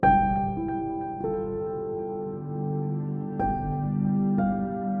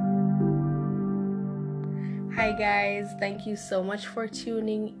Hi guys, thank you so much for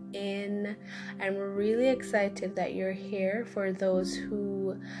tuning in. I'm really excited that you're here. For those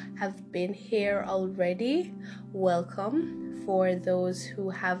who have been here already, welcome. For those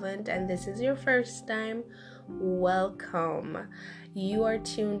who haven't and this is your first time, welcome. You are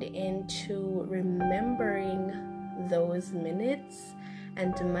tuned into Remembering Those Minutes,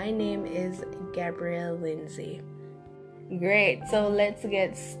 and my name is Gabrielle Lindsay. Great, so let's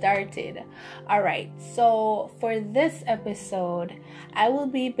get started. Alright, so for this episode, I will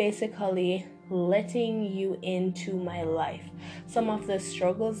be basically letting you into my life. Some of the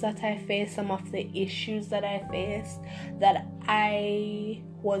struggles that I face, some of the issues that I faced that I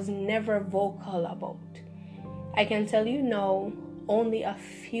was never vocal about. I can tell you now, only a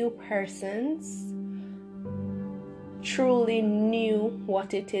few persons truly knew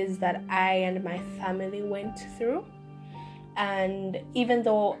what it is that I and my family went through. And even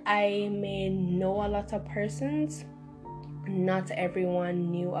though I may know a lot of persons, not everyone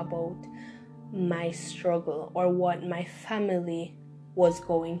knew about my struggle or what my family was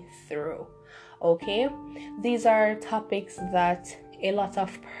going through. Okay? These are topics that a lot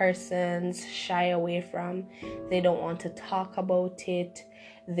of persons shy away from. They don't want to talk about it.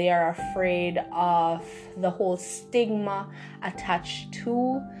 They are afraid of the whole stigma attached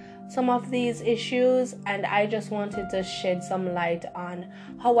to some of these issues, and I just wanted to shed some light on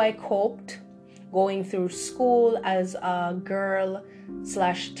how I coped going through school as a girl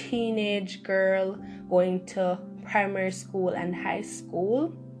 / teenage girl, going to primary school and high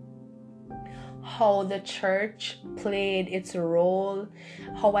school, how the church played its role,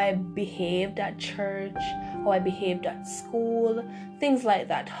 how I behaved at church, how I behaved at school, things like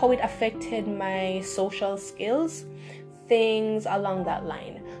that, how it affected my social skills, things along that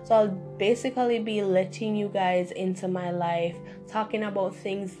line. So I'll basically be letting you guys into my life, talking about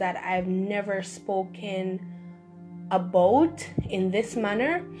things that I've never spoken about in this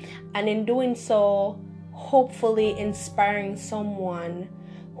manner, and in doing so, hopefully inspiring someone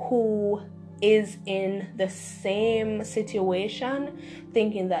who is in the same situation,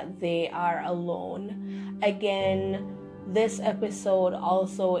 thinking that they are alone. Again, this episode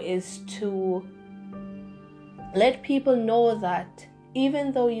also is to let people know that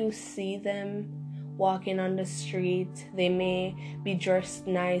even though you see them walking on the street, they may be dressed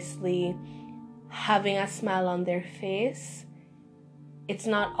nicely, having a smile on their face, it's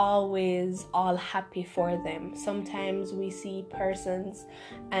not always all happy for them. Sometimes we see persons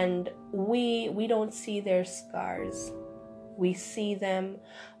and we don't see their scars. We see them,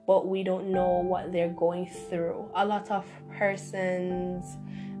 but we don't know what they're going through. A lot of persons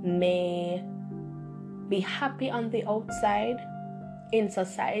may be happy on the outside, in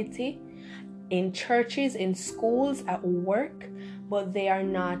society, in churches, in schools, at work, but they are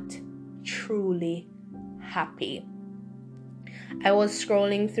not truly happy. I was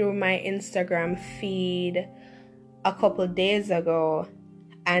scrolling through my Instagram feed a couple days ago,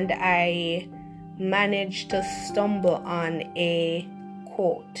 and I managed to stumble on a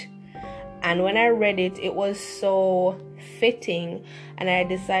quote. And when I read it, it was so fitting, and I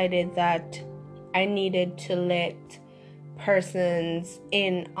decided that I needed to let persons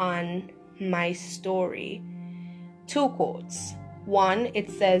in on my story. 2 quotes. One,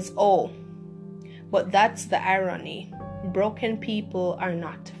 it says, "Oh, but that's the irony. Broken people are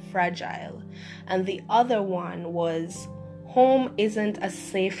not fragile." And the other one was, "Home isn't a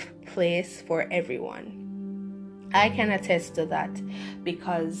safe place for everyone." I can attest to that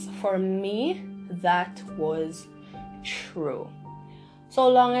because for me, that was true. So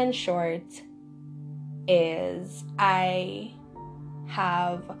long and short is I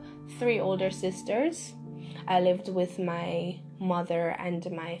have 3 older sisters. I lived with my mother and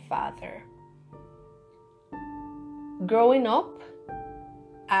my father. Growing up,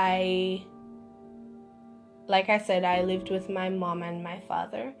 like I said, I lived with my mom and my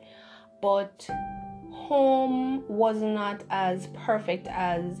father, but home was not as perfect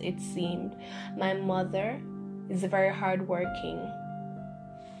as it seemed. My mother is very hardworking.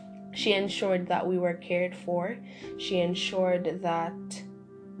 She ensured that we were cared for. She ensured that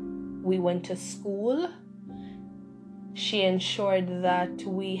we went to school. She ensured that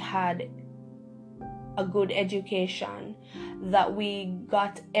we had a good education, that we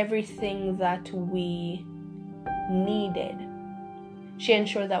got everything that we needed. She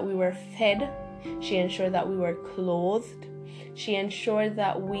ensured that we were fed. She ensured that we were clothed. She ensured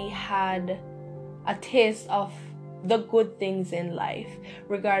that we had a taste of the good things in life,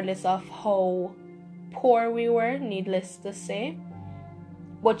 regardless of how poor we were, needless to say.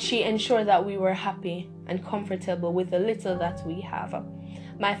 But she ensured that we were happy and comfortable with the little that we have.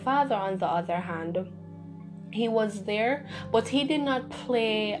 My father, on the other hand, He was there, but he did not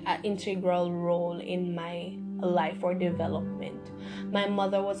play an integral role in my life or development. My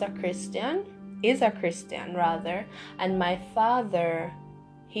mother was a Christian, is a Christian rather, and my father,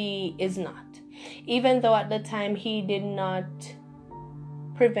 he is not. Even though at the time he did not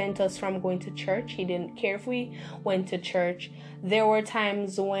prevent us from going to church, he didn't care if we went to church. There were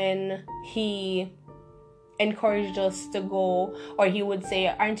times when he encouraged us to go, or he would say,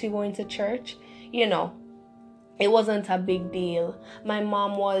 "Aren't you going to church?" You know, it wasn't a big deal. My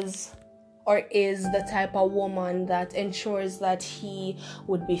mom was or is the type of woman that ensures that he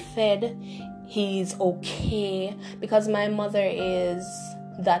would be fed, he's okay, because my mother is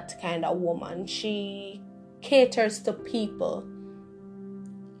that kind of woman. She caters to people.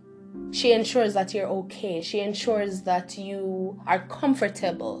 She ensures that you're okay. She ensures that you are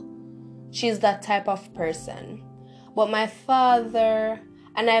comfortable. She's that type of person. But my father,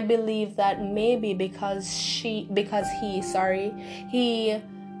 and I believe that maybe because he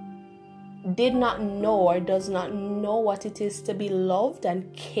did not know or does not know what it is to be loved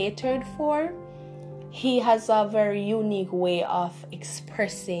and catered for, he has a very unique way of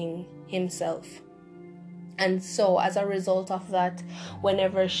expressing himself. And so as a result of that,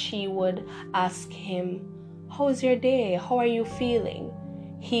 whenever she would ask him, "How's your day? How are you feeling?"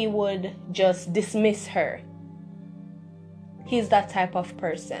 he would just dismiss her. He's that type of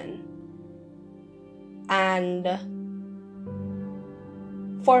person. And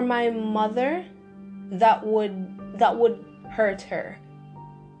for my mother, that would hurt her.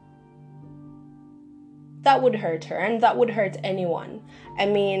 That would hurt her, and that would hurt anyone. I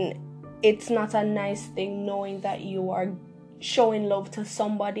mean, it's not a nice thing knowing that you are showing love to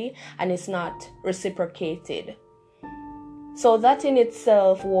somebody and it's not reciprocated. So that in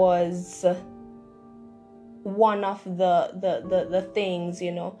itself was one of the things,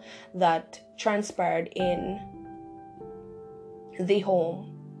 that transpired in the home.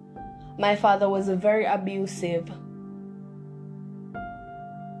 My father was very abusive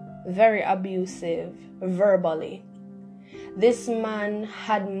verbally. This man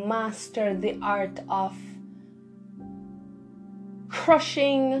had mastered the art of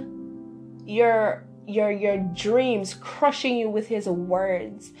crushing your dreams, crushing you with his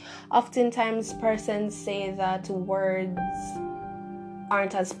words. Oftentimes persons say that words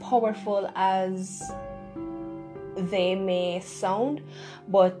aren't as powerful as they may sound,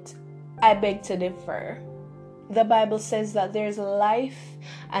 but I beg to differ. The Bible says that there's life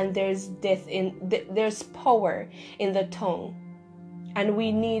and there's death there's power in the tongue, and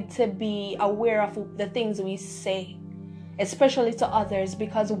we need to be aware of the things we say, especially to others,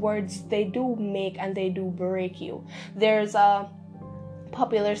 because words, they do make and they do break you. There's a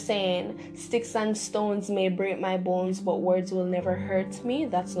popular saying, "Sticks and stones may break my bones, but words will never hurt me."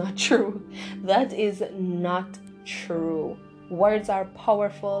 That's not true. That is not true. Words are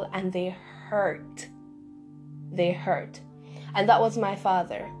powerful and they hurt. They hurt. And that was my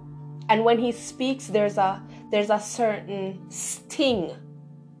father. And when he speaks, there's a certain sting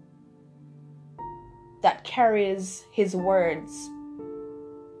that carries his words.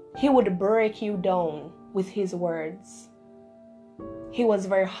 He would break you down with his words. He was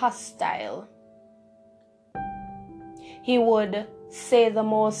very hostile. He would say the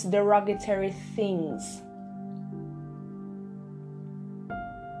most derogatory things.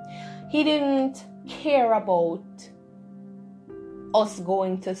 He didn't care about us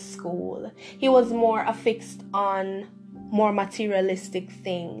going to school. He was more affixed on more materialistic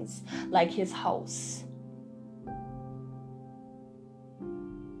things, like his house.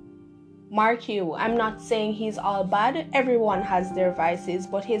 Mark you, I'm not saying he's all bad. Everyone has their vices,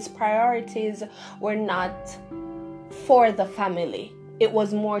 but his priorities were not for the family. It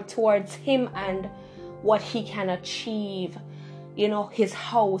was more towards him and what he can achieve. His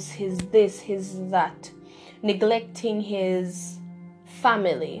house, his this, his that, neglecting his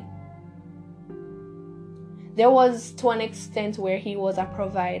family. There was to an extent where he was a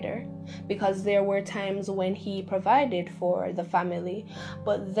provider, because there were times when he provided for the family,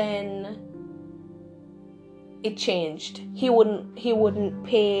 but then it changed. He wouldn't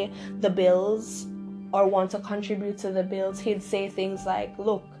pay the bills or want to contribute to the bills. He'd say things like,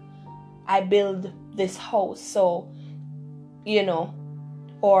 "Look, I build this house, so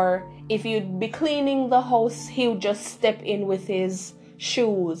or if you'd be cleaning the house, he would just step in with his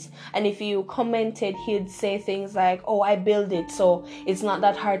shoes. And if you commented, he'd say things like, "Oh, I build it, so it's not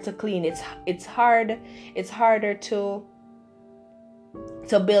that hard to clean. It's harder to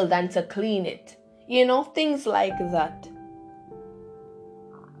build than to clean it." Things like that.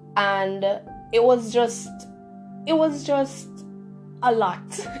 And it was just a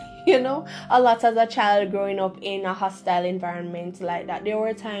lot. a lot as a child growing up in a hostile environment like that. There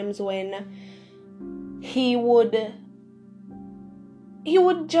were times when he would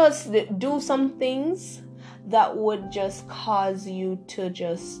just do some things that would just cause you to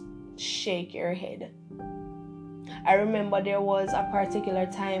just shake your head. I remember there was a particular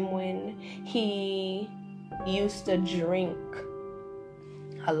time when he used to drink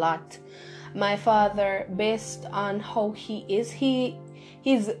a lot. My father, based on how he is,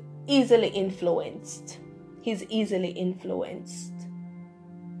 he's easily influenced. He's easily influenced.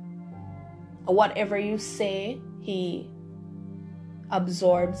 Whatever you say, he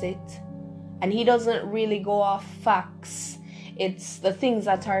absorbs it. And he doesn't really go off facts. It's the things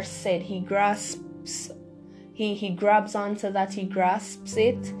that are said. He grasps. He grabs onto that. He grasps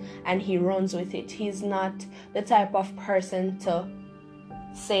it and he runs with it. He's not the type of person to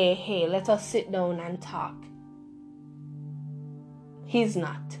say, hey, let us sit down and talk. He's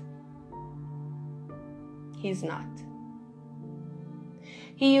not. He's not.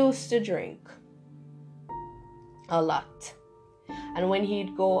 He used to drink a lot. And when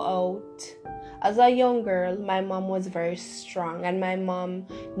he'd go out, as a young girl, my mom was very strong and my mom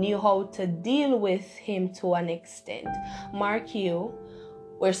knew how to deal with him to an extent. Mark you,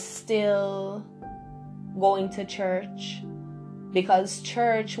 we're still going to church because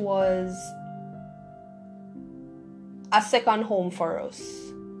church was a second home for us.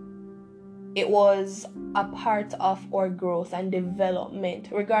 It was a part of our growth and development.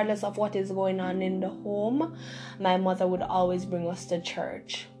 Regardless of what is going on in the home, my mother would always bring us to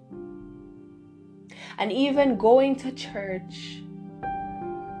church. And even going to church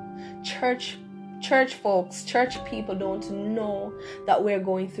folks, church people don't know that we're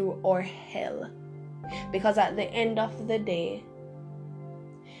going through our hell. Because at the end of the day,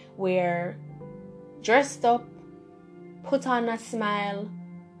 we're dressed up, put on a smile,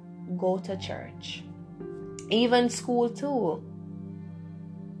 go to church. Even school too.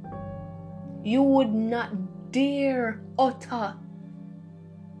 You would not dare utter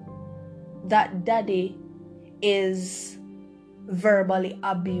that daddy is verbally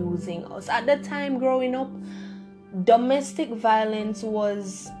abusing us. At the time growing up, domestic violence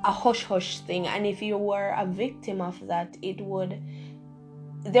was a hush-hush thing, and if you were a victim of that,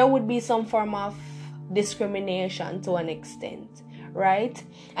 there would be some form of discrimination to an extent, right?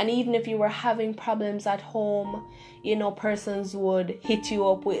 And even if you were having problems at home, persons would hit you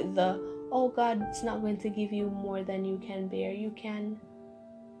up with the, oh, God's not going to give you more than you can bear. You can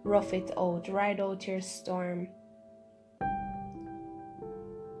rough it out, ride out your storm.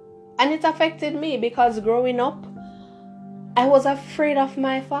 And it affected me because growing up, I was afraid of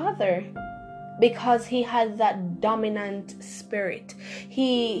my father because he had that dominant spirit.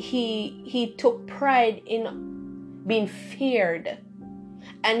 He took pride in being feared,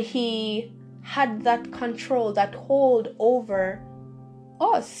 and he had that control, that hold over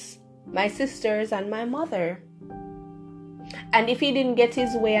us, my sisters and my mother. And if he didn't get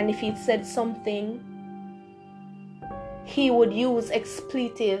his way and if he said something, he would use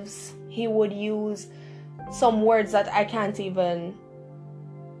expletives. He would use some words that I can't even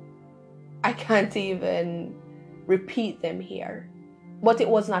repeat them here. But it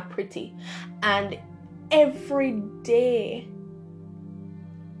was not pretty. And every day,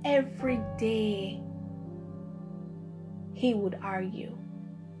 he would argue.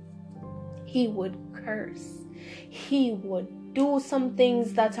 He would curse. He would do some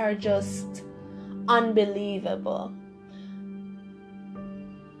things that are just unbelievable.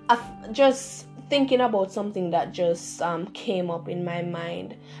 Just thinking about something that just came up in my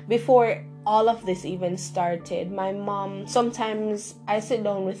mind before all of this even started. My mom, sometimes I sit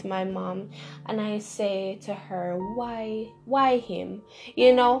down with my mom and I say to her, why him?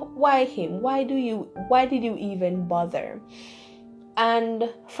 Why him? Why did you even bother? And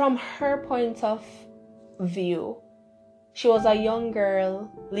from her point of view, she was a young girl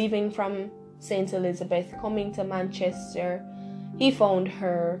leaving from St. Elizabeth, coming to Manchester. He found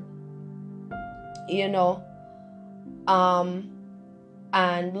her,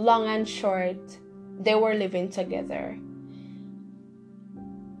 and long and short, they were living together.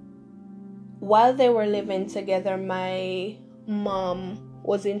 While they were living together, my mom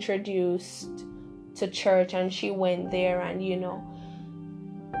was introduced to church and she went there, and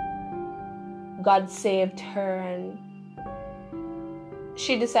God saved her, and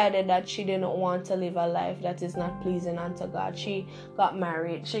she decided that she didn't want to live a life that is not pleasing unto God. She got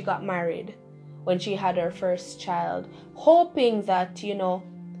married when she had her first child, hoping that,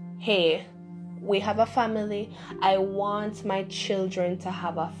 hey, we have a family. I want my children to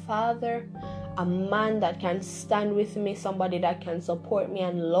have a father, a man that can stand with me, somebody that can support me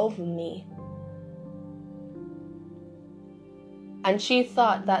and love me. And she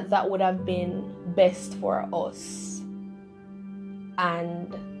thought that that would have been best for us.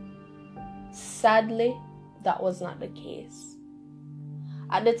 And sadly, that was not the case.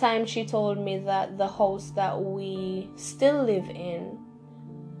 At the time, she told me that the house that we still live in,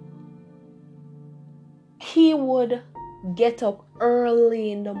 he would get up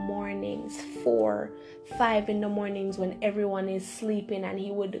early in the mornings, 4, 5 in the mornings when everyone is sleeping, and he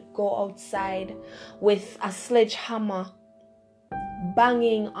would go outside with a sledgehammer,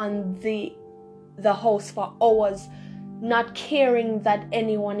 banging on the house for hours, not caring that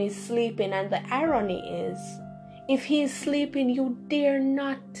anyone is sleeping. And the irony is, if he is sleeping, you dare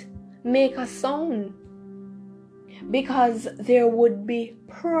not make a sound, because there would be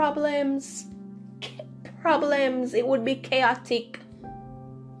problems. It would be chaotic.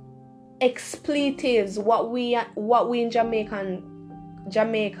 Expletives, what we Jamaicans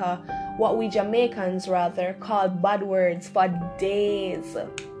call bad words for days.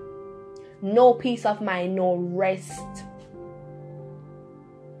 No peace of mind, no rest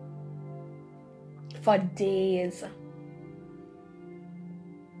for days.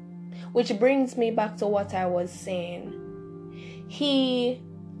 Which brings me back to what I was saying. He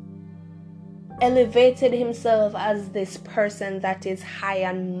elevated himself as this person that is high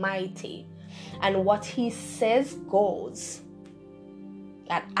and mighty, and what he says goes.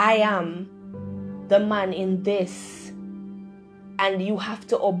 That I am the man in this, and you have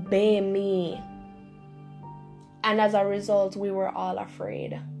to obey me. And as a result, we were all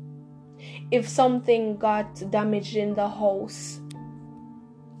afraid. If something got damaged in the house,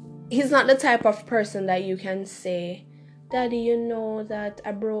 he's not the type of person that you can say, Daddy, you know that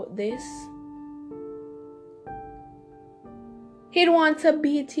I broke this. He'd want to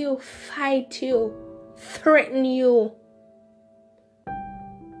beat you, fight you, threaten you.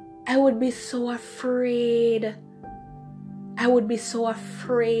 I would be so afraid.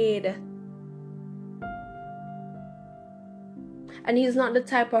 And he's not the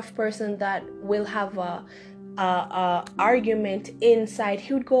type of person that will have a argument inside.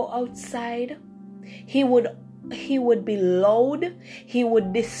 He would go outside. He would be loud. He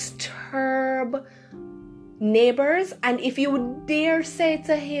would disturb neighbors. And if you would dare say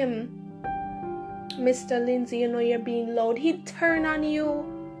to him, Mr. Lindsay, you know you're being loud, he'd turn on you.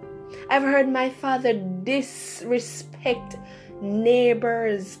 I've heard my father disrespect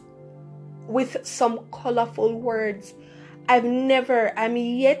neighbors with some colorful words. I am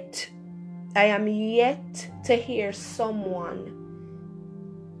yet to hear someone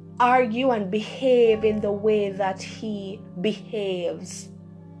argue and behave in the way that he behaves.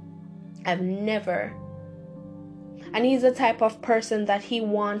 I've never. And he's the type of person that he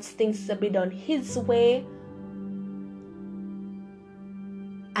wants things to be done his way.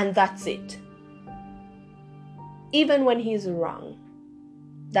 And that's it. Even when he's wrong,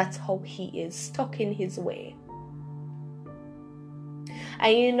 that's how he is, stuck in his way.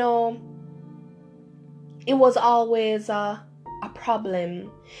 And you know, it was always a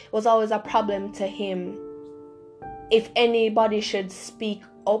problem. It was always a problem to him. If anybody should speak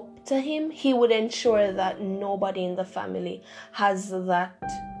up to him, he would ensure that nobody in the family has that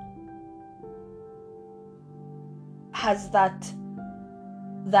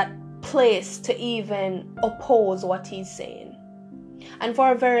place to even oppose what he's saying. And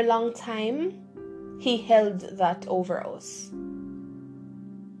for a very long time, he held that over us.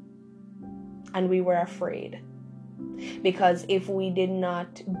 And we were afraid. Because if we did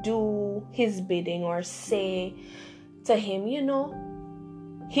not do his bidding or say to him, you know,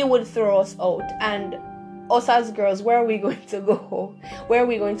 he would throw us out. And us as girls, where are we going to go? Where are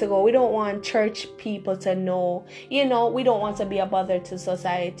we going to go? We don't want church people to know. You know, we don't want to be a bother to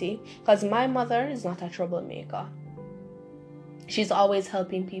society. Because my mother is not a troublemaker. She's always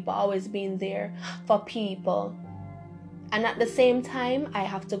helping people, always being there for people. And at the same time, I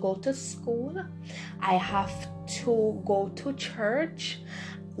have to go to school. I have to go to church.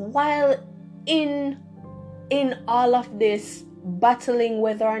 While in all of this, battling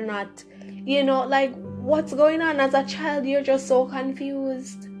whether or not, you know, like, what's going on? As a child, you're just so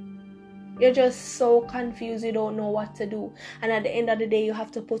confused. You don't know what to do. And at the end of the day, you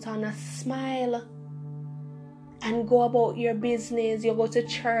have to put on a smile and go about your business. You go to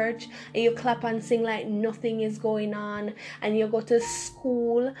church and you clap and sing like nothing is going on. And you go to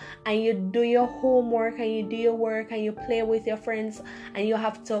school and you do your homework and you do your work and you play with your friends. And you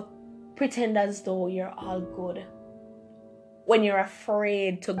have to pretend as though you're all good when you're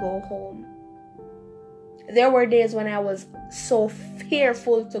afraid to go home. There were days when I was so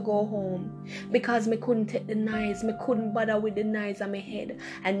fearful to go home because me couldn't take the noise, me couldn't bother with the noise on my head,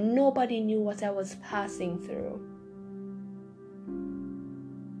 and nobody knew what I was passing through.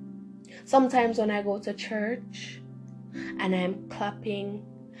 Sometimes when I go to church and I'm clapping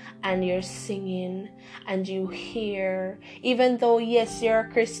and you're singing and you hear, even though yes, you're a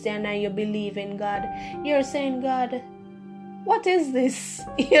Christian and you believe in God, you're saying, God, what is this?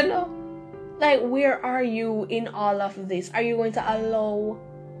 You know? Like, where are you in all of this? Are you going to allow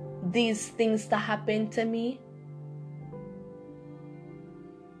these things to happen to me?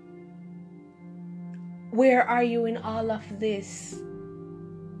 Where are you in all of this?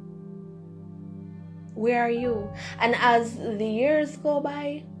 Where are you? And as the years go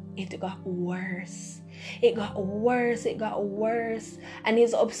by, it got worse. It got worse. It got worse. And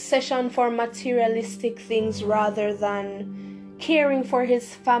his obsession for materialistic things rather than caring for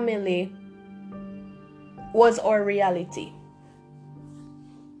his family was our reality.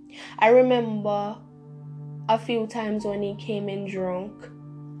 I remember a few times when he came in drunk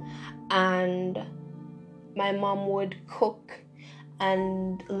and my mom would cook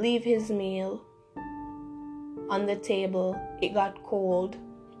and leave his meal on the table. It got cold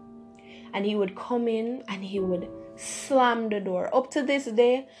and he would come in and he would slam the door. Up to this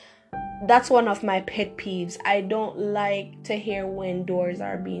day, that's one of my pet peeves. I don't like to hear when doors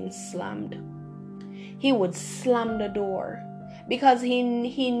are being slammed. He would slam the door because he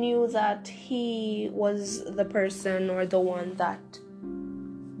knew that he was the person or the one that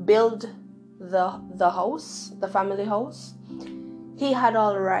built the house, the family house. He had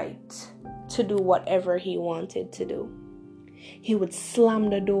all right to do whatever he wanted to do. He would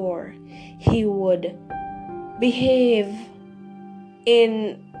slam the door. He would behave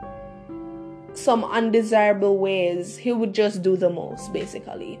in some undesirable ways. He would just do the most,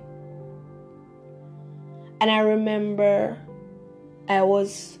 basically. And I remember I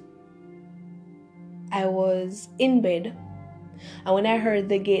was in bed, and when I heard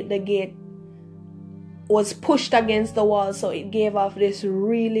the gate was pushed against the wall, so it gave off this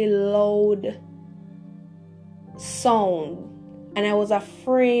really loud sound. And I was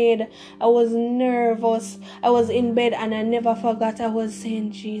afraid, I was nervous, I was in bed, and I never forgot I was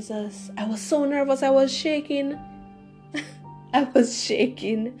saying Jesus. I was so nervous, I was shaking. I was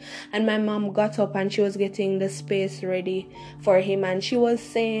shaking, and my mom got up and she was getting the space ready for him, and she was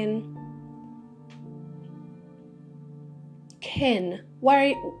saying, Ken,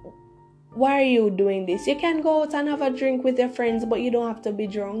 why are you doing this? You can go out and have a drink with your friends, but you don't have to be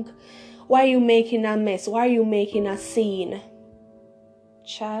drunk. Why are you making a mess? Why are you making a scene?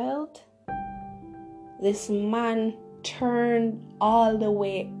 Child, this man turned all the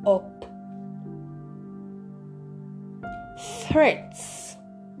way up. Threats,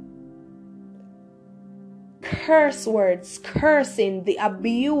 curse words, cursing, the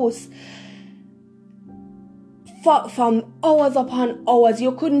abuse from hours upon hours.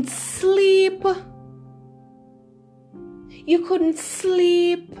 You couldn't sleep. You couldn't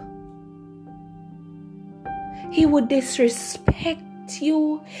sleep. He would disrespect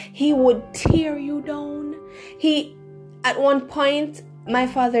you. He would tear you down. At one point, my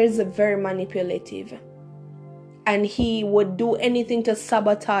father is very manipulative. And he would do anything to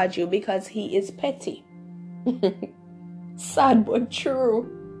sabotage you because he is petty. Sad but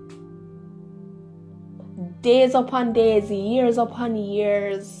true. Days upon days, years upon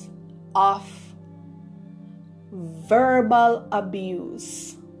years of verbal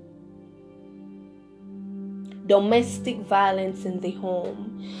abuse. Domestic violence in the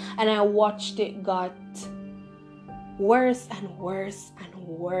home. And I watched it got worse and worse and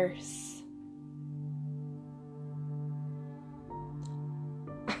worse.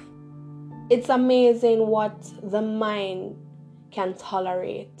 It's amazing what the mind can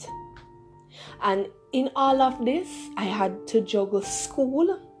tolerate. And in all of this, I had to juggle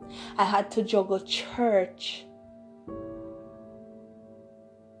school. I had to juggle church.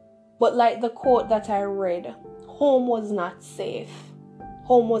 But like the quote that I read, home was not safe.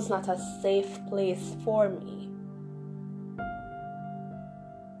 Home was not a safe place for me.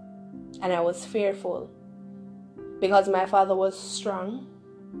 And I was fearful because my father was strong.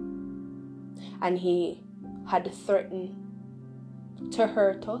 And he had threatened to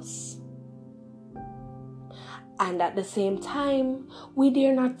hurt us. And at the same time, we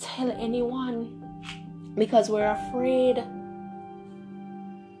dare not tell anyone because we're afraid.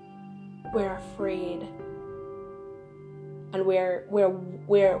 We're afraid. And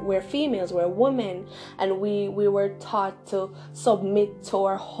we're females, we're women, and we were taught to submit to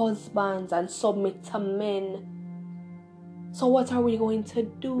our husbands and submit to men. So what are we going to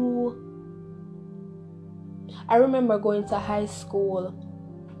do? I remember going to high school.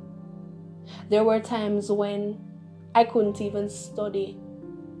 There were times when I couldn't even study.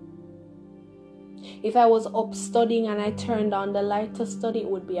 If I was up studying and I turned on the light to study, it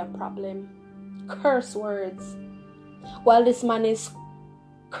would be a problem. Curse words. While this man is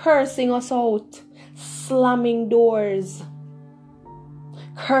cursing us out, slamming doors,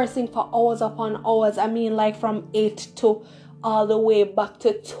 cursing for hours upon hours. I mean, like from 8 to all the way back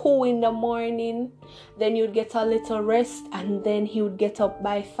to 2 in the morning. Then you'd get a little rest, and then he would get up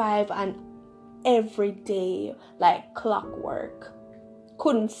by 5, and every day, like clockwork.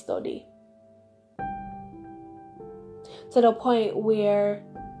 Couldn't study. To the point where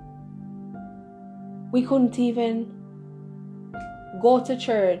we couldn't even go to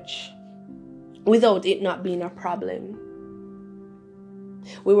church without it not being a problem.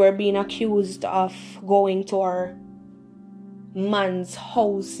 We were being accused of going to our man's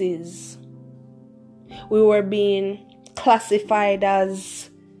houses. We were being classified as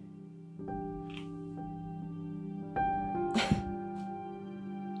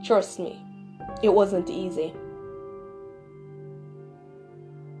trust me, it wasn't easy.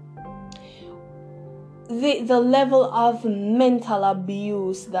 The level of mental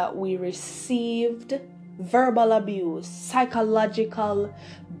abuse that we received, verbal abuse, psychological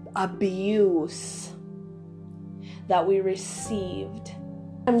abuse that we received,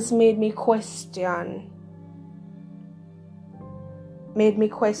 sometimes made me question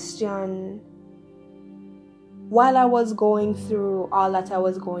while I was going through all that I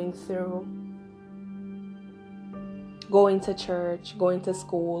was going through, going to church, going to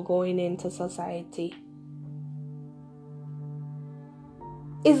school, going into society.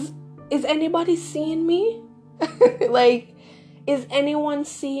 Is anybody seeing me? Like, is anyone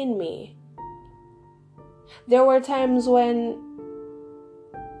seeing me? There were times when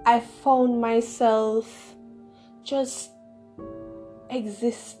I found myself just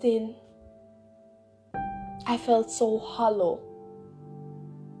existing. I felt so hollow.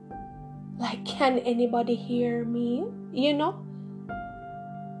 Like, can anybody hear me? You know?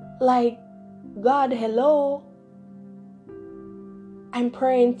 Like, God, hello. I'm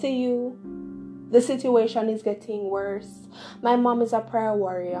praying to you. The situation is getting worse. My mom is a prayer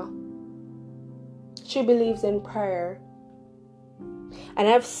warrior. She believes in prayer. And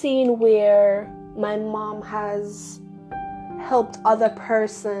I've seen where my mom has helped other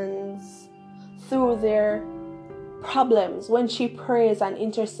persons through their problems when she prays and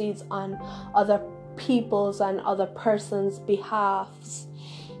intercedes on other people's and other persons' behalves.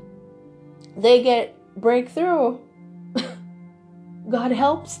 They get breakthrough. God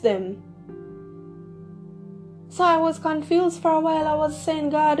helps them. So I was confused for a while. I was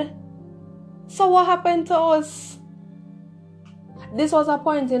saying, God, so what happened to us? This was a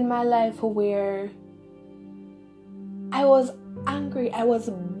point in my life where I was angry. I was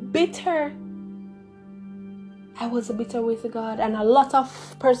bitter. I was bitter with God. And a lot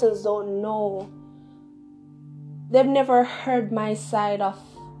of persons don't know. They've never heard my side of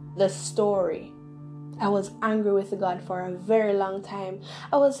the story. I was angry with God for a very long time.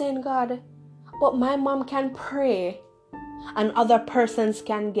 I was saying, God, but my mom can pray and other persons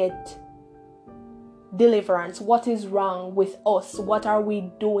can get deliverance. What is wrong with us? What are we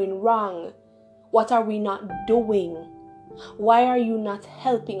doing wrong? What are we not doing? Why are you not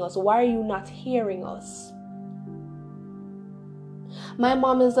helping us? Why are you not hearing us? My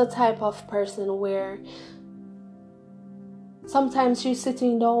mom is the type of person where sometimes she's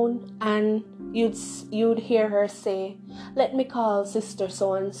sitting down and you'd hear her say, let me call sister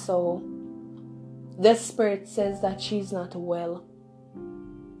so-and-so. The spirit says that she's not well.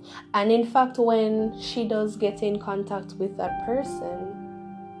 And in fact, when she does get in contact with that person,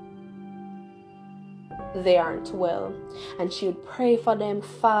 they aren't well. And she would pray for them,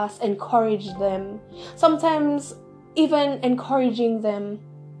 fast, encourage them. Sometimes even encouraging them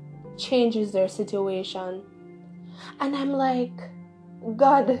changes their situation. And I'm like,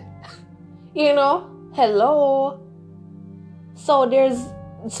 God, hello. So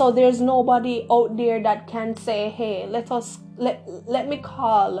there's nobody out there that can say, hey, let me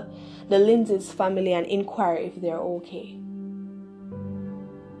call the Lindsay's family and inquire if they're okay.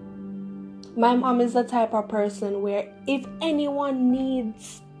 My mom is the type of person where if anyone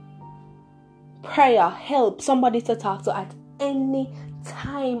needs prayer, help, somebody to talk to at any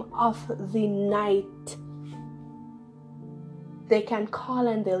time of the night, they can call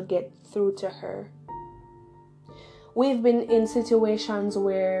and they'll get through to her. We've been in situations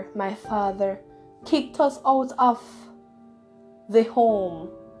where my father kicked us out of the home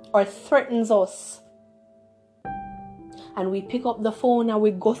or threatens us. And we pick up the phone and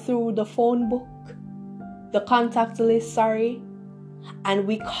we go through the phone book the contact list, and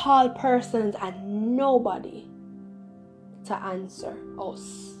we call persons and nobody to answer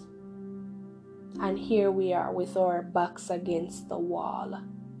us. And here we are with our backs against the wall.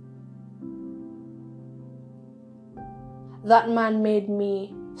 That man made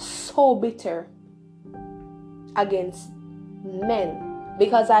me so bitter against men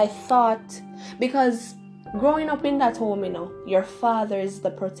because growing up in that home, your father is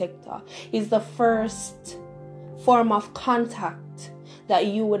the protector. He's the first form of contact that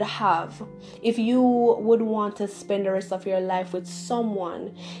you would have. If you would want to spend the rest of your life with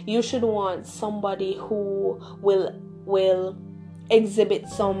someone, you should want somebody who will exhibit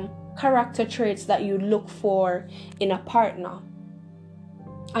some character traits that you look for in a partner.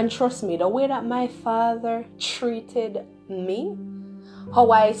 And trust me, the way that my father treated me,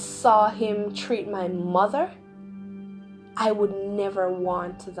 how I saw him treat my mother, I would never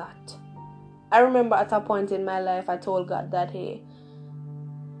want that. I remember at a point in my life, I told God that, hey,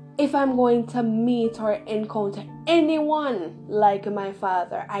 if I'm going to meet or encounter anyone like my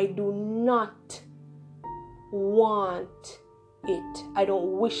father, I do not want it. I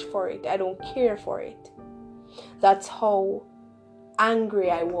don't wish for it. I don't care for it. That's how angry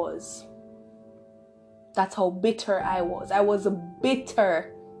I was. That's how bitter I was. I was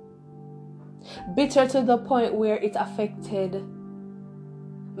bitter. Bitter to the point where it affected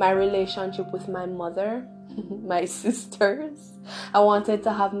my relationship with my mother, my sisters. I wanted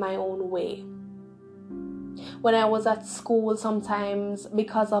to have my own way. When I was at school, sometimes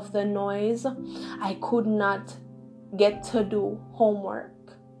because of the noise, I could not get to do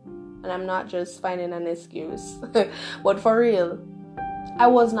homework. And I'm not just finding an excuse, but for real, I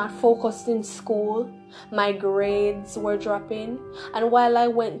was not focused in school. My grades were dropping. And while I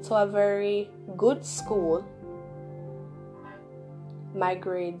went to a very good school, my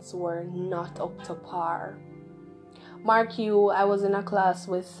grades were not up to par. Mark you, I was in a class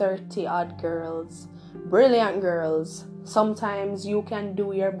with 30 odd girls, brilliant girls. Sometimes you can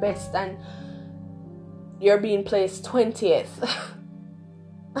do your best and you're being placed 20th.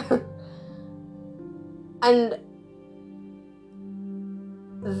 And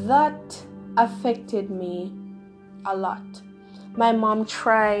that affected me a lot. My mom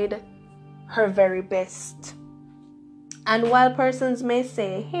tried her very best. And while persons may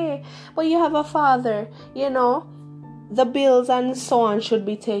say, hey, but you have a father, the bills and so on should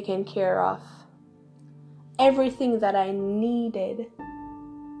be taken care of. Everything that I needed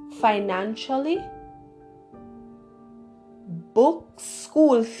financially, books,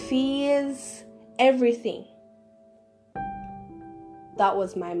 school fees, everything, that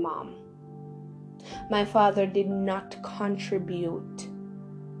was my mom. My father did not contribute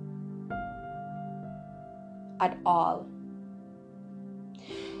at all.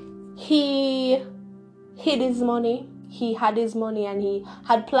 He hid his money. He had his money and he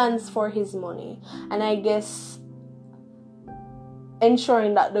had plans for his money. And I guess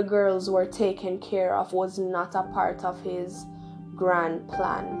ensuring that the girls were taken care of was not a part of his grand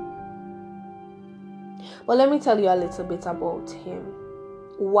plan. But let me tell you a little bit about him.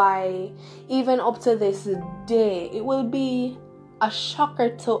 Why, even up to this day, it will be a shocker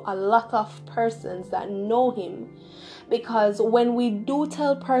to a lot of persons that know him. Because when we do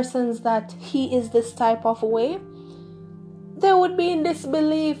tell persons that he is this type of way, they would be in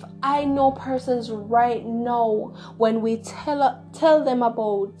disbelief. I know persons right now, when we tell them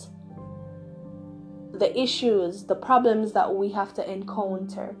about the issues, the problems that we have to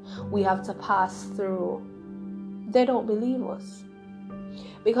encounter, we have to pass through, they don't believe us.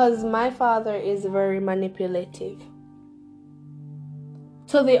 Because my father is very manipulative.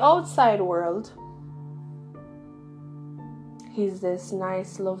 To the outside world, he's this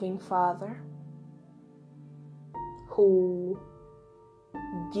nice, loving father who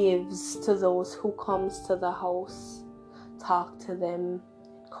gives to those who comes to the house, talk to them,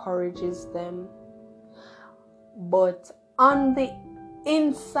 encourages them. But on the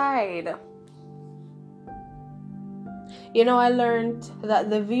inside, I learned that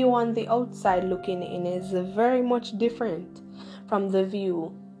the view on the outside looking in is very much different from the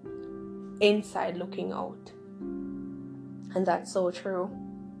view inside looking out. And that's so true.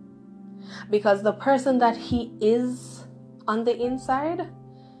 Because the person that he is on the inside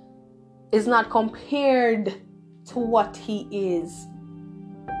is not compared to what he is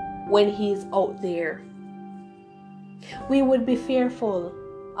when he's out there. We would be fearful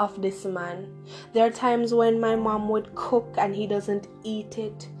of this man. There are times when my mom would cook and he doesn't eat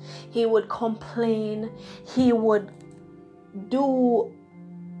it. He would complain. He would do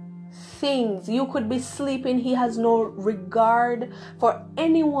things. You could be sleeping. He has no regard for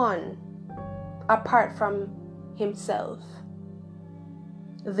anyone apart from himself.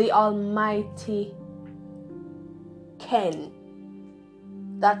 The Almighty can.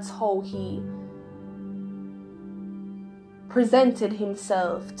 That's how he presented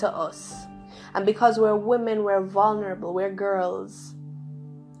himself to us. And because we're women, we're vulnerable, we're girls,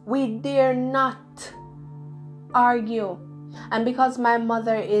 we dare not argue. And because my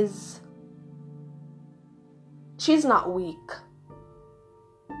mother she's not weak.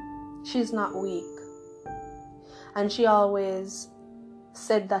 She's not weak. And she always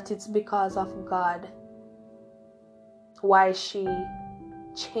said that it's because of God why she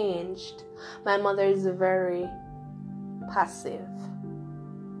changed. My mother is very passive.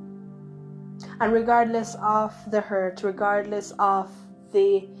 And regardless of the hurt, regardless of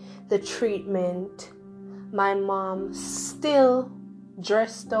the treatment, my mom still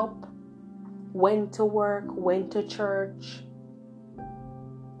dressed up, went to work, went to church,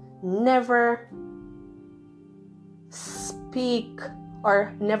 never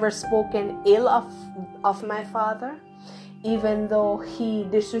spoken ill of my father, even though he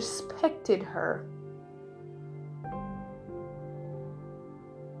disrespected her.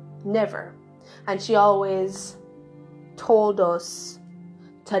 Never. And she always told us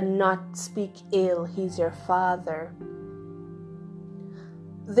to not speak ill. He's your father.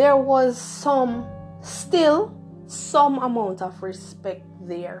 There was still some amount of respect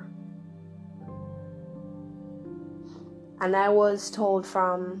there. And I was told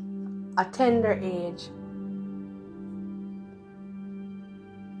from a tender age,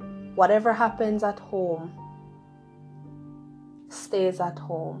 whatever happens at home stays at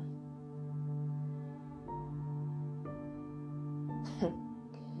home.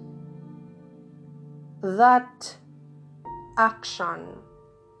 That action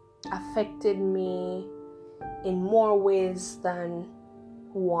affected me in more ways than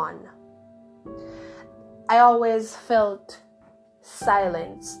one. I always felt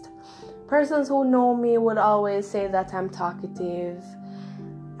silenced. Persons who know me would always say that I'm talkative,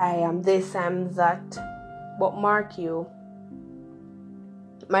 I am this, I'm that. But mark you,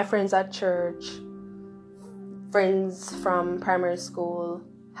 my friends at church, friends from primary school,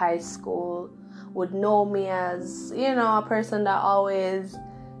 high school, would know me as, a person that always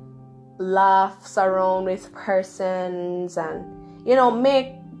laughs around with persons and,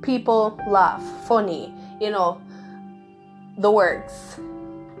 make people laugh, funny, the works.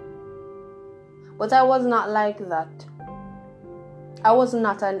 But I was not like that. I was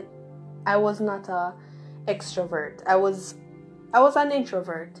not a extrovert. I was an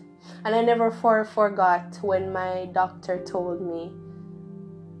introvert. And I never forgot when my doctor told me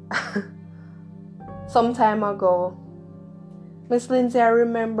some time ago, Miss Lindsay, I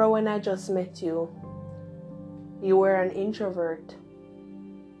remember when I just met you, you were an introvert.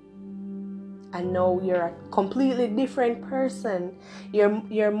 And now you're a completely different person.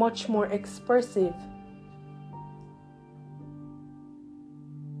 You're much more expressive.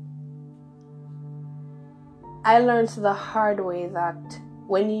 I learned the hard way that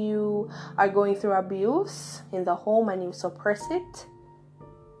when you are going through abuse in the home and you suppress it,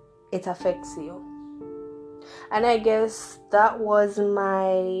 it affects you. And I guess that was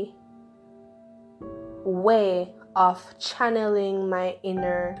my way of channeling my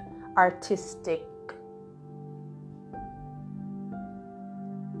inner artistic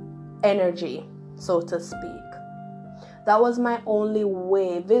energy, so to speak. That was my only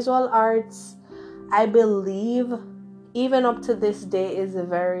way. Visual arts, I believe, even up to this day, is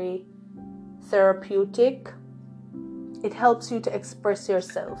very therapeutic. It helps you to express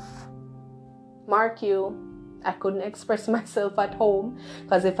yourself. Mark you, I couldn't express myself at home,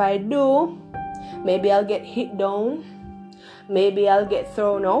 because if I do, maybe I'll get hit down, maybe I'll get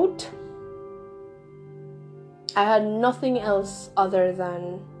thrown out. I had nothing else other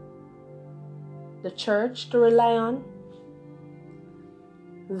than the church to rely on,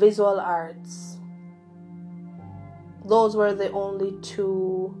 visual arts. Those were the only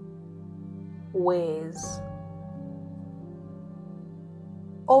two ways.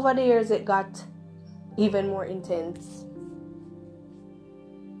 Over the years, it got even more intense.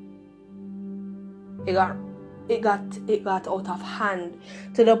 It got out of hand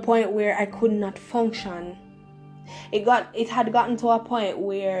to the point where I could not function. It had gotten to a point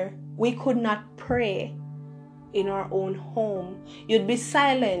where we could not pray in our own home. You'd be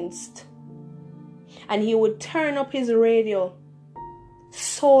silenced, and he would turn up his radio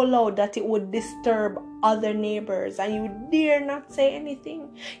so loud that it would disturb other neighbors, and you dare not say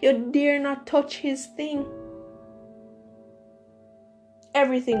anything. You dare not touch his thing.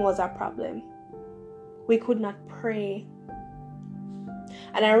 Everything was a problem. We could not pray.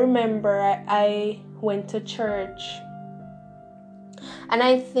 And I remember I went to church, and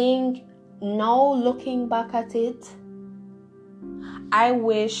I think now looking back at it, I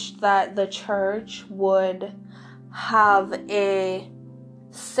wish that the church would have a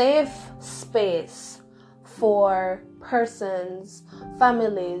safe space for persons,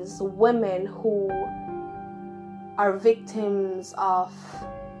 families, women who are victims of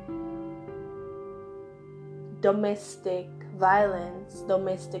domestic violence,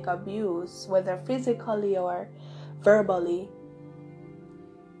 domestic abuse, whether physically or verbally.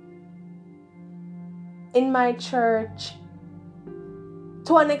 In my church,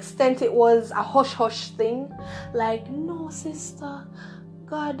 to an extent, it was a hush-hush thing. Like, no, sister,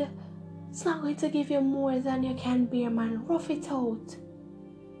 God is not going to give you more than you can bear, man. Rough it out.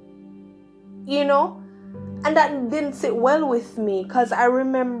 You know? And that didn't sit well with me, because I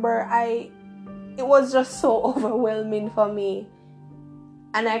remember it was just so overwhelming for me.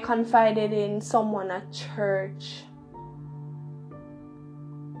 And I confided in someone at church.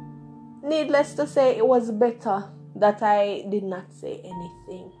 Needless to say, it was better that I did not say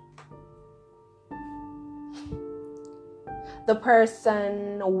anything. The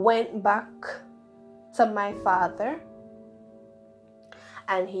person went back to my father,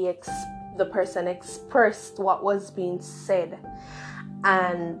 and the person expressed what was being said.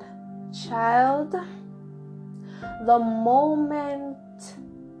 And child, the moment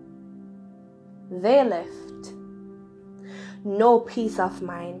they left, no peace of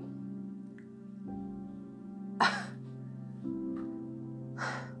mind.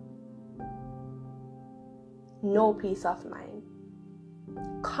 No peace of mind.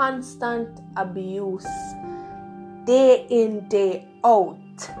 Constant abuse, day in, day out.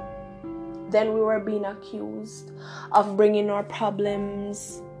 Then we were being accused of bringing our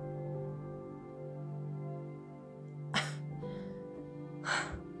problems.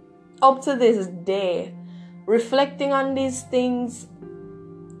 Up to this day, reflecting on these things,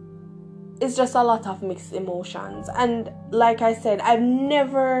 it's just a lot of mixed emotions. And like I said, I've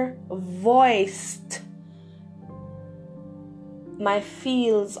never voiced my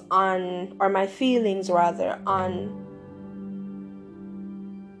feelings on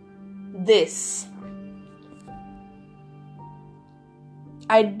this.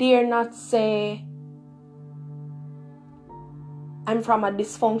 I dare not say I'm from a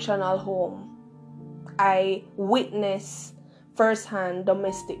dysfunctional home. I witness firsthand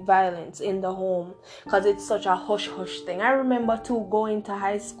domestic violence in the home, because it's such a hush-hush thing. I remember too, going to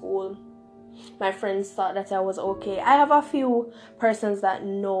high school, my friends thought that I was okay. I have a few persons that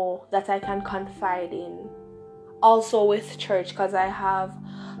know that I can confide in. Also with church, because I have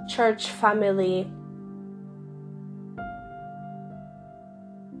church family.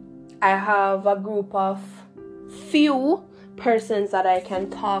 I have a group of few persons that I can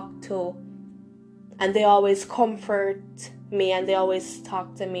talk to, and they always comfort me and they always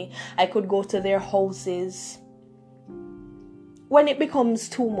talk to me. I could go to their houses when it becomes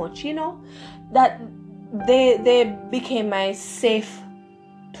too much, that they became my safe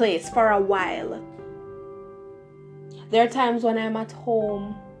place for a while. There are times when I'm at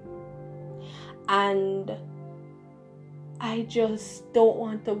home and I just don't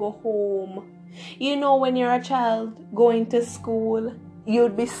want to go home. When you're a child going to school,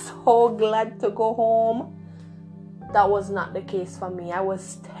 you'd be so glad to go home. That was not the case for me. I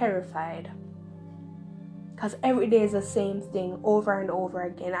was terrified. Because every day is the same thing over and over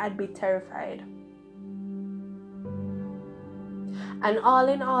again. I'd be terrified. And all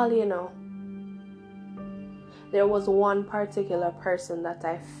in all, there was one particular person that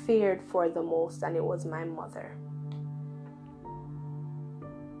I feared for the most, and it was my mother.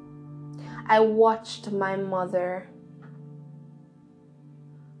 I watched my mother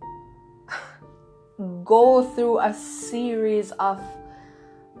go through a series of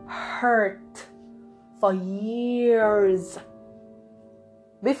hurt for years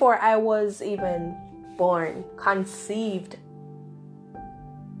before I was even born, conceived.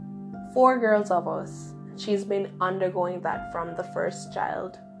 4 girls of us. She's been undergoing that from the first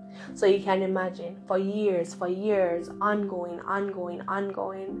child. So you can imagine, for years, ongoing,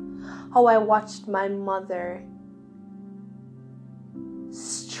 how I watched my mother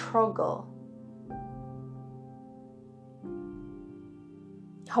struggle.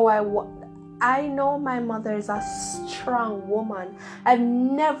 How I know my mother is a strong woman. I've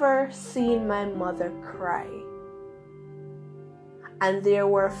never seen my mother cry. And there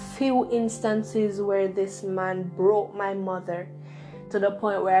were few instances where this man broke my mother, to the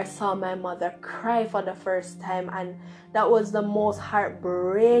point where I saw my mother cry for the first time, and that was the most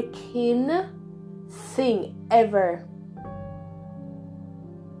heartbreaking thing ever.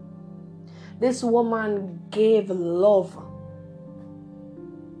 This woman gave love,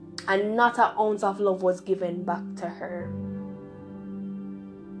 and not an ounce of love was given back to her.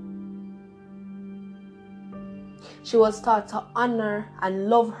 She was taught to honor and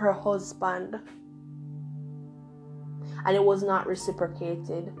love her husband, and it was not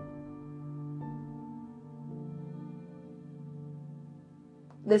reciprocated.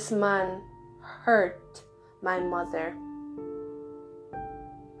 This man hurt my mother.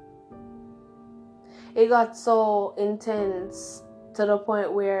 It got so intense to the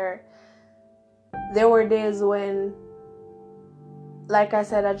point where there were days when, like I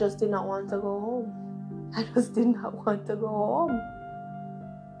said, I just did not want to go home. I just did not want to go home.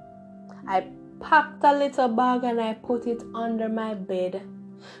 I packed a little bag and I put it under my bed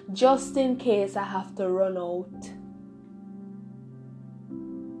just in case I have to run out.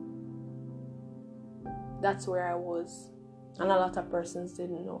 That's where I was. And a lot of persons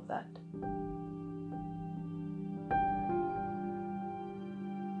didn't know that.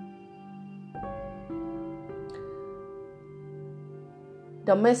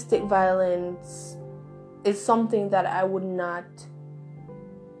 Domestic violence is something that I would not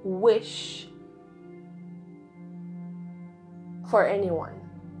wish for anyone.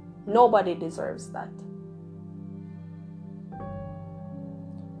 Nobody deserves that.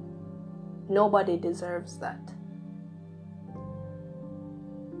 Nobody deserves that.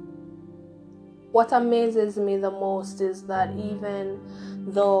 What amazes me the most is that even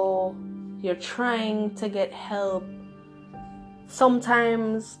though you're trying to get help,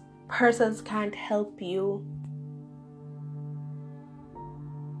 sometimes persons can't help you.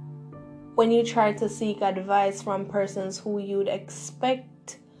 When you try to seek advice from persons who you'd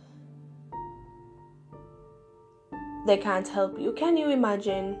expect, they can't help you. Can you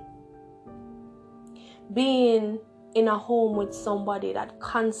imagine being in a home with somebody that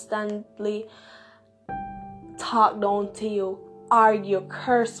constantly talk down to you, argue,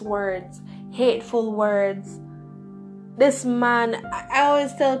 curse words, hateful words? This man, I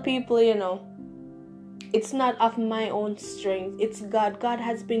always tell people, it's not of my own strength. It's God. God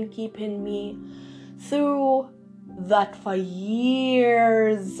has been keeping me through that for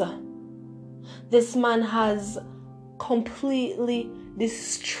years. This man has completely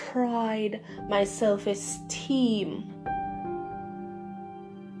destroyed my self-esteem.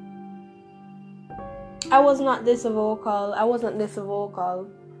 I wasn't this vocal.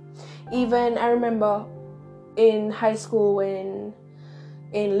 Even I remember in high school when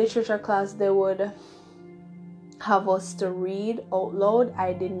in literature class they would have us to read out loud.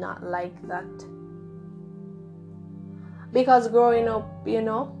 I did not like that. Because growing up,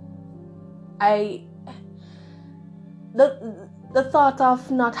 the thought of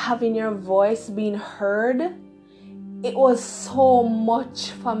not having your voice being heard, it was so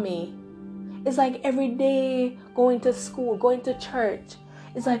much for me. It's like every day going to school, going to church,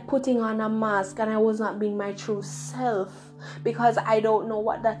 it's like putting on a mask, and I was not being my true self because I don't know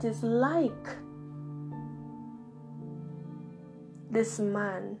what that is like. This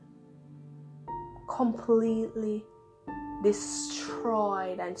man completely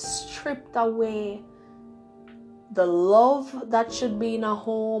destroyed and stripped away the love that should be in a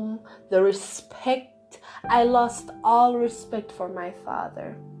home, the respect. I lost all respect for my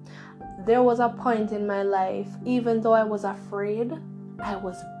father. There was a point in my life, even though I was afraid, I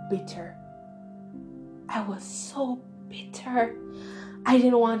was bitter. I was so bitter. I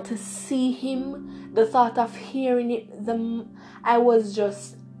didn't want to see him. The thought of hearing it, I was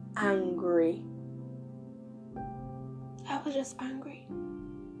just angry. I was just angry.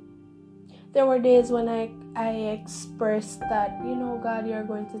 There were days when I expressed that, God, you're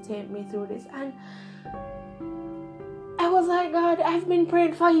going to take me through this. And I was like, God, I've been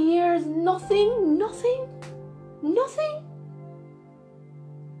praying for years. Nothing.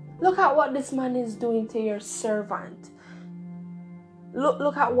 Look at what this man is doing to your servant.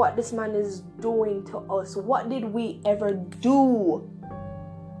 Look at what this man is doing to us. What did we ever do?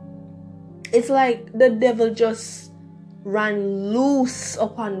 It's like the devil just ran loose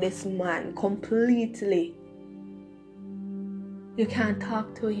upon this man completely. You can't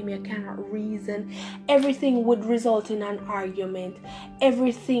talk to him, you cannot reason. Everything would result in an argument.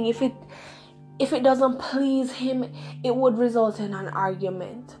 Everything, if it doesn't please him, it would result in an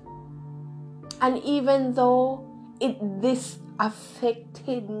argument. And even though this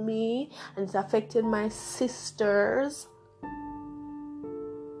affected me and it affected my sisters,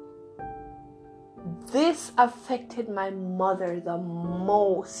 this affected my mother the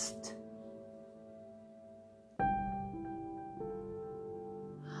most.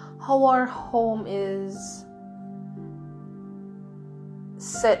 How our home is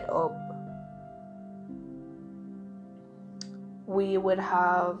set up we would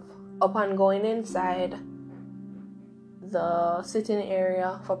have, upon going inside, the sitting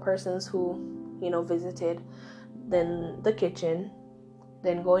area for persons who, visited, then the kitchen,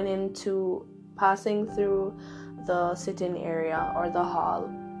 then going into, passing through the sitting area or the hall,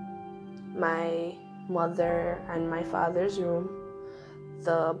 my mother and my father's room,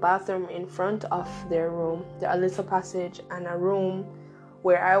 the bathroom in front of their room, a little passage, and a room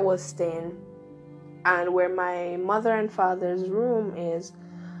where I was staying. And where my mother and father's room is,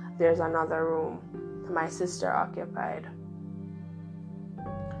 there's another room my sister occupied.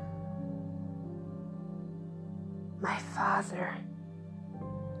 My father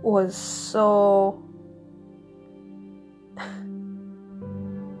was so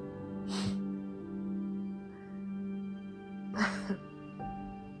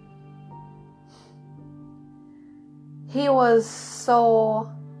he was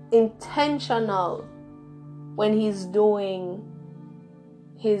so intentional when he's doing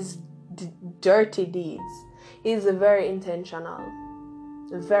his dirty deeds. He's very intentional.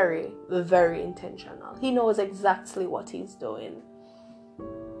 Very, very intentional. He knows exactly what he's doing.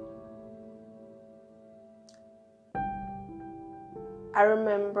 I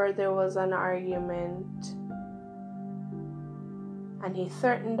remember there was an argument and he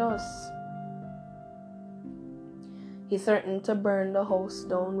threatened us. He threatened to burn the house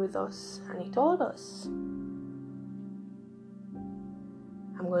down with us, and he told us,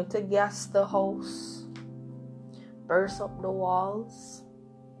 I'm going to gas the house, burst up the walls,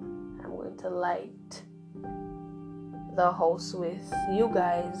 I'm going to light the house with you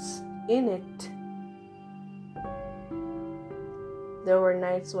guys in it. There were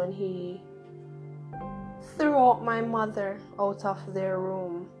nights when he threw out my mother out of their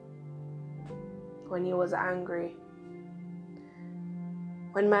room when he was angry.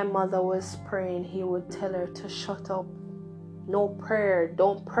 When my mother was praying, he would tell her to shut up. No prayer,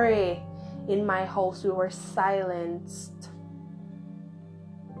 don't pray. In my house, we were silenced.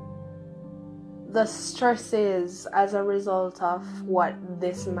 The stresses as a result of what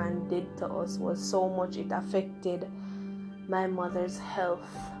this man did to us was so much it affected my mother's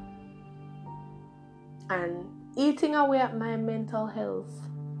health and eating away at my mental health.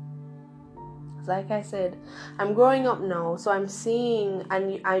 Like I said, I'm growing up now, so I'm seeing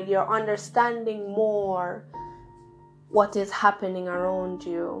and you're understanding more what is happening around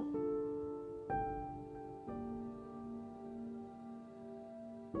you.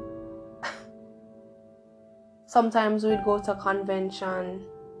 Sometimes we'd go to convention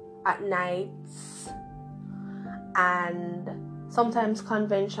at nights, and sometimes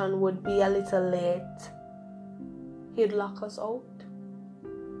convention would be a little late. He'd lock us out.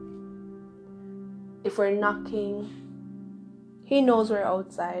 If we're knocking, he knows we're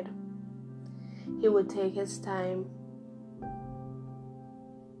outside. He would take his time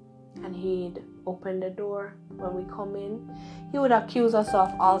and he'd open the door when we come in. He would accuse us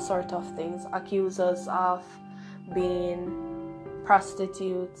of all sorts of things. Accuse us of being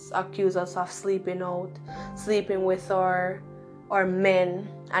prostitutes. Accuse us of sleeping with our men.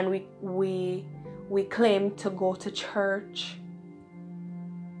 And we claim to go to church.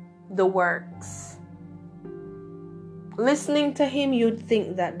 The works. Listening to him, you'd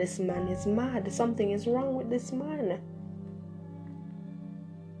think that this man is mad. Something is wrong with this man.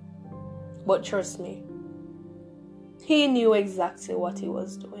 But trust me, he knew exactly what he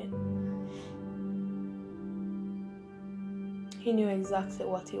was doing. He knew exactly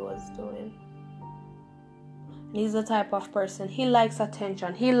what he was doing. He's the type of person, he likes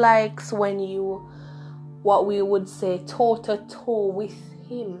attention. He likes when you, what we would say, toe-to-toe with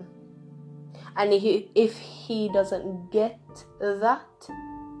him. And if he doesn't get that,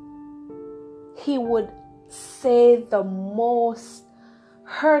 he would say the most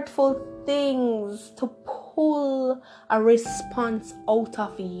hurtful things to pull a response out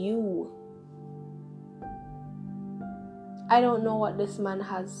of you. I don't know what this man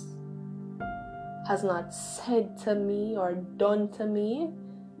has not said to me or done to me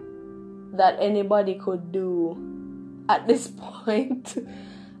that anybody could do at this point.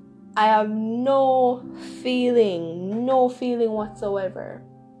 I have no feeling whatsoever.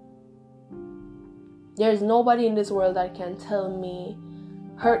 There's nobody in this world that can tell me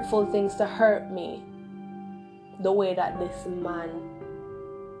hurtful things to hurt me the way that this man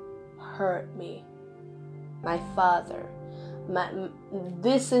hurt me. My father.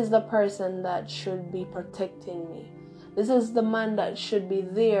 This is the person that should be protecting me. This is the man that should be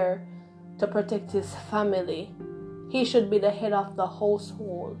there to protect his family. He should be the head of the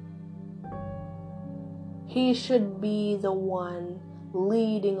household. He should be the one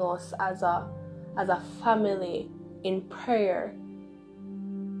leading us as a family in prayer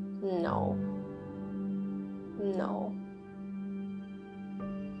No. No.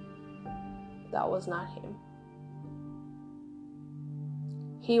 That was not him.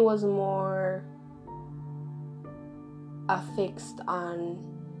 He was more affixed on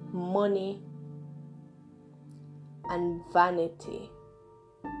money and vanity.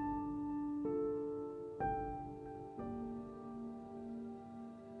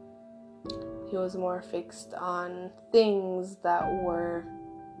 He was more fixed on things that were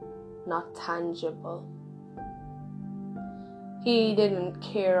not tangible. He didn't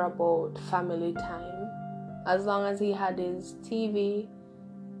care about family time. As long as he had his TV,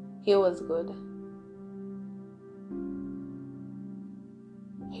 he was good.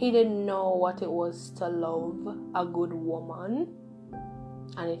 He didn't know what it was to love a good woman,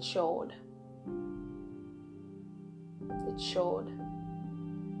 and it showed. It showed.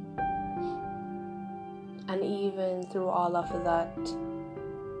 And even through all of that,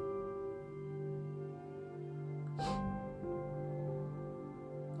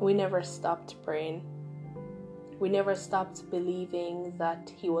 we never stopped praying. We never stopped believing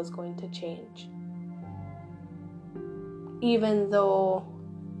that he was going to change. Even though,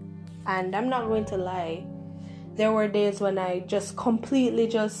 and I'm not going to lie, there were days when I just completely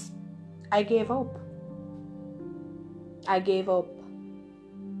I gave up. I gave up.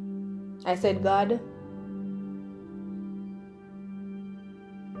 I said, God,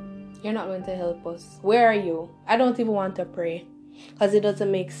 you're not going to help us. Where are you? I don't even want to pray because it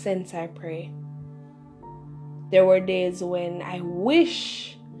doesn't make sense I pray. There were days when I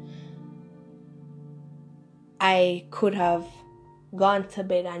wish I could have gone to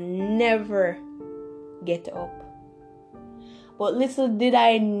bed and never get up. But little did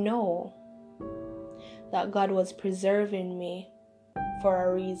I know that God was preserving me for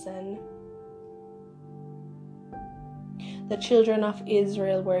a reason. The children of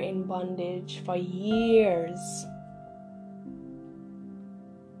Israel were in bondage for years.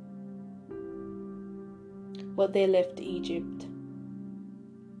 But they left Egypt.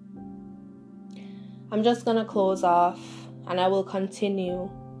 I'm just going to close off, and I will continue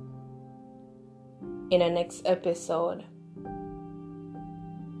in the next episode.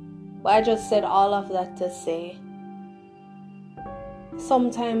 But I just said all of that to say,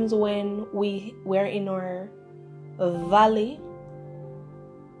 sometimes when we're in our valley,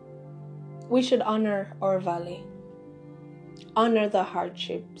 we should honor our valley. Honor the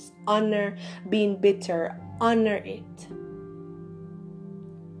hardships. Honor being bitter. Honor it.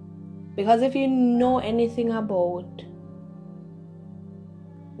 Because if you know anything about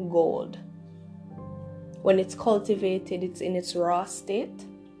gold, when it's cultivated, it's in its raw state.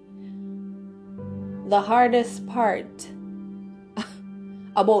 The hardest part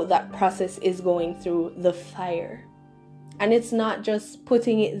about that process is going through the fire. And it's not just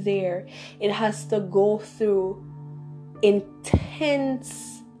putting it there. It has to go through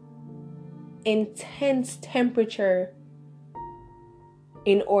intense temperature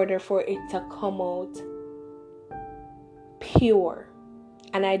in order for it to come out pure.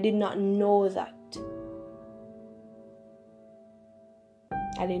 And I did not know that.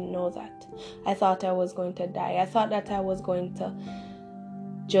 I didn't know that. I thought I was going to die. I thought that I was going to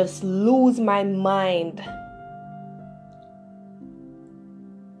just lose my mind.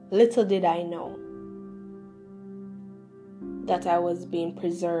 Little did I know that I was being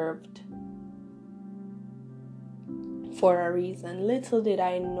preserved for a reason. Little did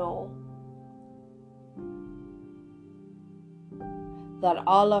I know that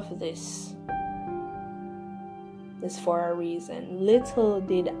all of this is for a reason. Little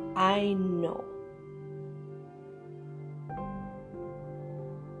did I know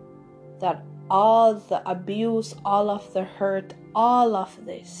that all the abuse, all of the hurt, all of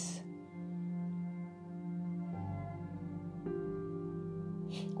this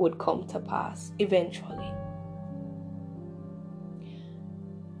would come to pass eventually.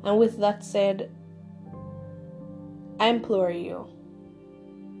 And with that said, I implore you,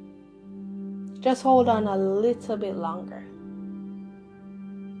 just hold on a little bit longer.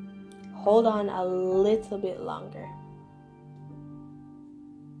 Hold on a little bit longer.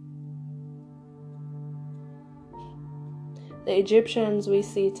 The Egyptians we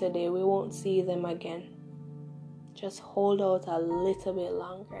see today, we won't see them again. Just hold out a little bit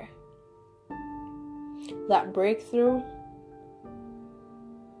longer. That breakthrough,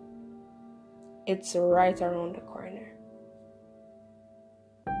 it's right around the corner.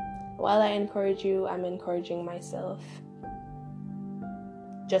 While I encourage you, I'm encouraging myself.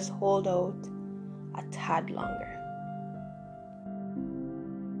 Just hold out a tad longer.